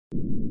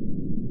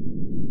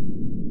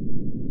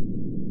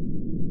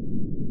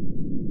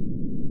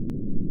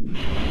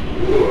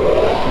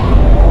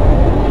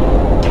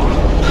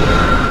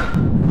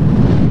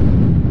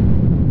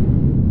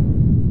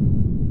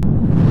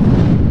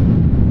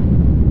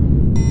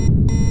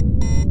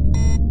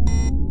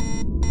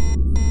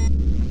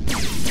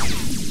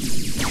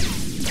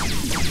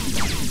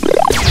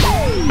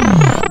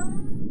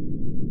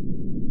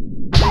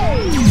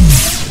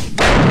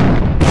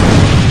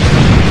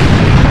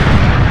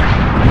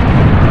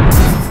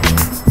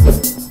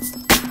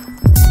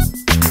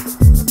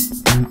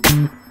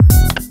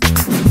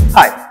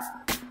Hi,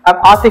 I'm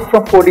Atik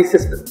from 4D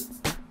Systems.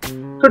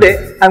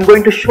 Today, I'm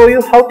going to show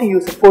you how to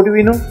use a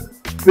 4Duino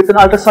with an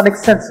ultrasonic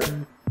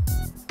sensor.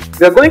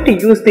 We are going to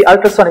use the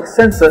ultrasonic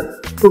sensor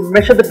to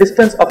measure the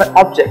distance of an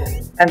object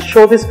and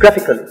show this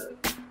graphically.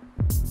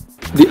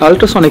 The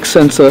ultrasonic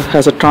sensor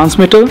has a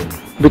transmitter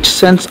which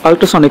sends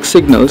ultrasonic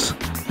signals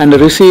and a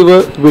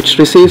receiver which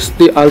receives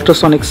the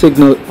ultrasonic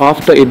signal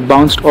after it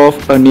bounced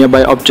off a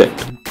nearby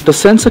object. The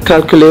sensor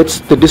calculates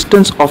the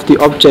distance of the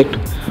object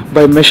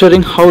by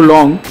measuring how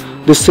long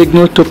the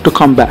signal took to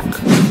come back.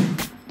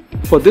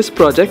 For this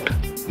project,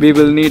 we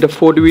will need a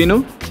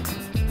 4Duino,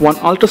 one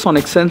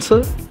ultrasonic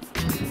sensor,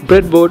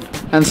 breadboard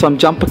and some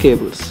jumper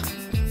cables.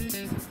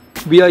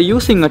 We are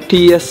using a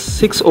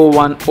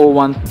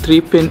TS60101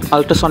 3-pin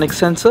ultrasonic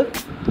sensor.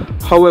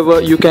 However,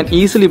 you can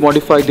easily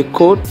modify the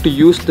code to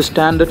use the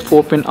standard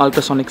 4-pin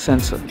ultrasonic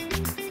sensor.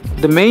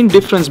 The main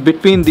difference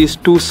between these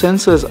two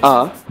sensors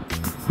are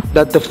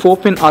that the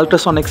 4-pin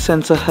ultrasonic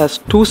sensor has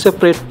two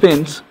separate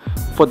pins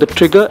for the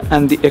trigger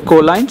and the echo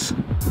lines,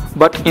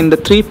 but in the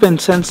 3-pin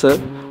sensor,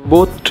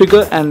 both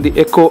trigger and the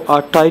echo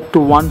are tied to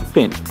one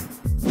pin.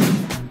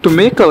 To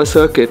make our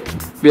circuit,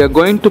 we are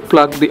going to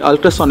plug the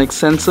ultrasonic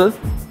sensor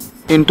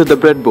into the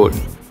breadboard.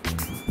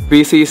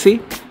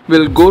 VCC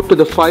will go to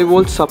the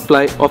 5V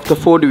supply of the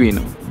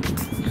 4Duino.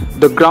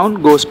 The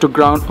ground goes to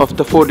ground of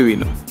the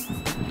 4Duino.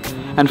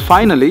 And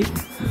finally,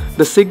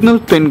 the signal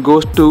pin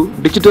goes to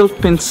digital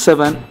pin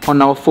 7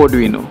 on our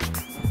 4Duino.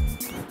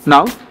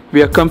 Now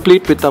we are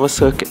complete with our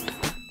circuit.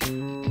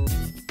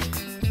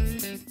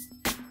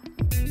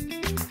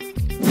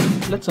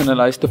 Let's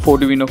analyze the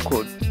 4Duino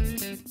code.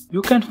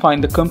 You can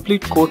find the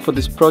complete code for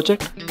this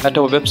project at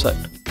our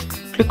website.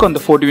 Click on the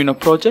 4Duino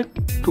project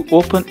to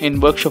open in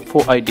Workshop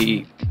 4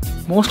 IDE.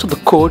 Most of the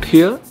code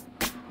here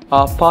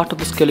are part of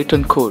the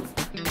skeleton code.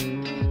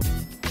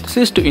 This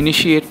is to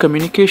initiate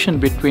communication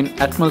between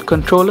Atmel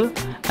controller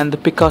and the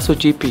Picasso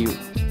GPU,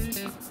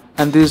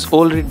 and this is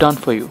already done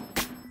for you.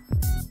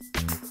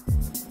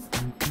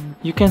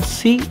 You can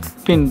see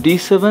pin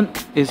D7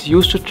 is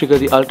used to trigger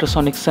the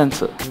ultrasonic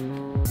sensor.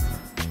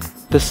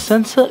 The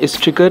sensor is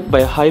triggered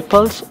by a high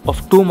pulse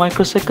of 2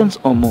 microseconds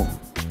or more.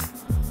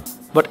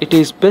 But it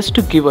is best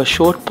to give a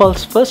short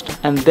pulse first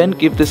and then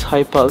give this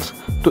high pulse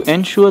to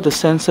ensure the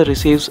sensor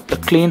receives a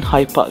clean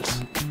high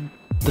pulse.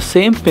 The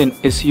same pin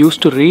is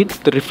used to read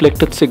the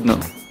reflected signal.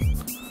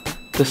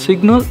 The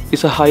signal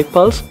is a high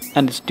pulse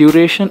and its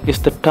duration is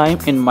the time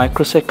in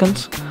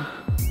microseconds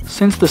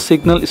since the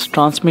signal is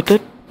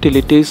transmitted till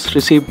it is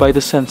received by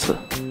the sensor.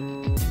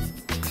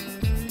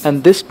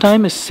 And this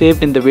time is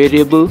saved in the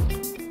variable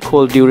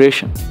called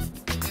duration.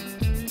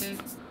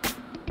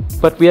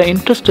 But we are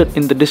interested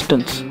in the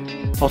distance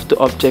of the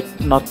object,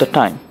 not the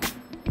time.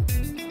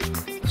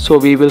 So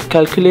we will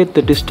calculate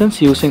the distance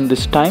using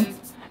this time,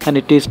 and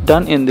it is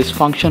done in this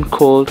function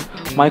called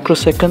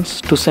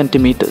microseconds to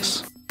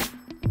centimeters.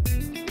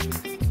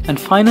 And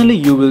finally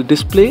you will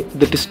display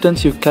the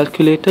distance you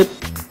calculated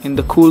in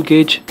the cool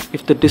gauge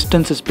if the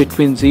distance is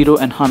between 0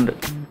 and 100.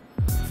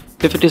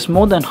 If it is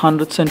more than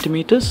 100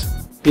 centimeters,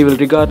 we will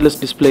regardless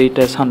display it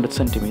as 100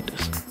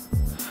 centimeters.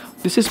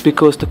 This is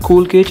because the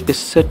cool gauge is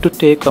set to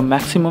take a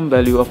maximum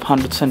value of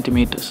 100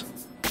 centimeters.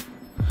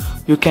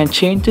 You can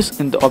change this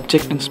in the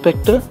object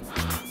inspector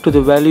to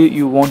the value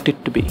you want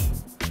it to be.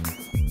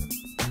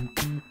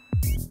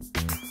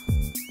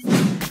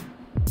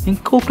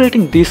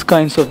 Incorporating these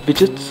kinds of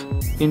widgets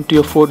into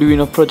your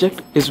 4Duino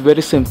project is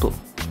very simple.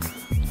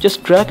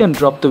 Just drag and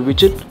drop the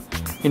widget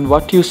in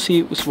what you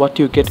see is what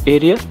you get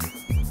area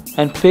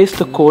and paste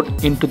the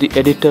code into the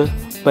editor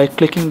by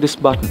clicking this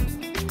button,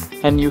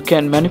 and you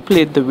can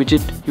manipulate the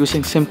widget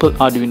using simple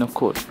Arduino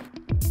code.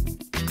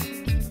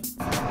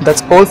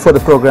 That's all for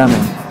the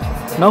programming.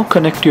 Now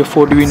connect your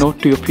 4Duino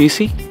to your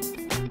PC.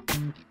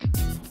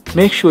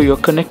 Make sure you're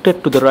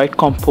connected to the right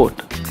COM port.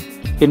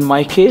 In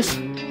my case,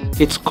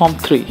 it's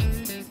COM3.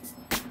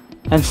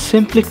 And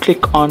simply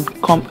click on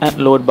COM and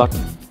load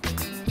button.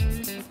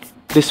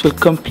 This will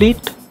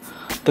complete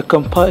the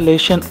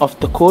compilation of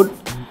the code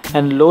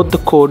and load the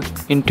code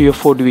into your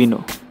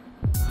 4Duino.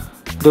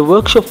 The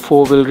Workshop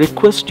 4 will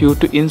request you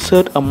to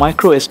insert a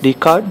micro SD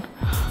card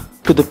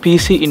to the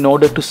PC in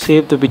order to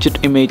save the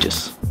widget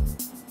images.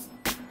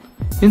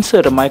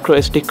 Insert a micro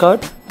SD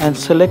card and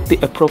select the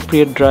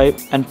appropriate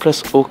drive and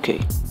press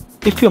OK.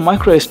 If your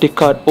micro SD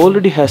card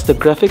already has the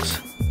graphics,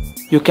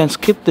 you can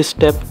skip this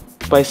step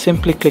by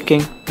simply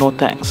clicking No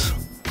Thanks.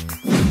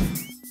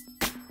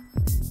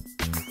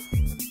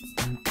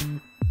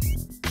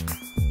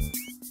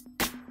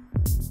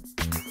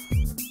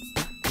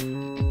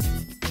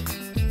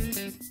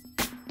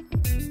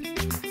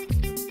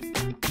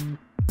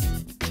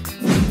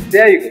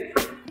 There you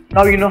go.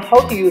 Now you know how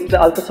to use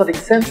the ultrasonic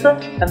sensor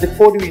and the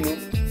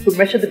 4Duino to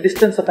measure the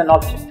distance of an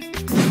object.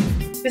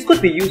 This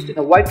could be used in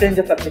a wide range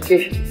of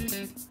applications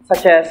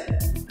such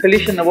as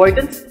collision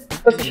avoidance,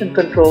 position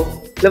control,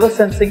 level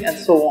sensing and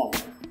so on.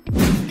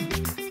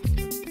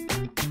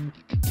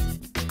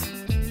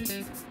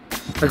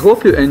 I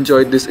hope you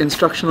enjoyed this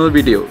instructional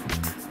video.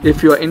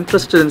 If you are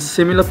interested in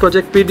similar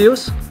project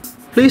videos,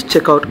 Please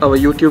check out our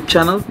YouTube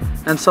channel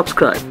and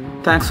subscribe.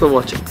 Thanks for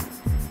watching.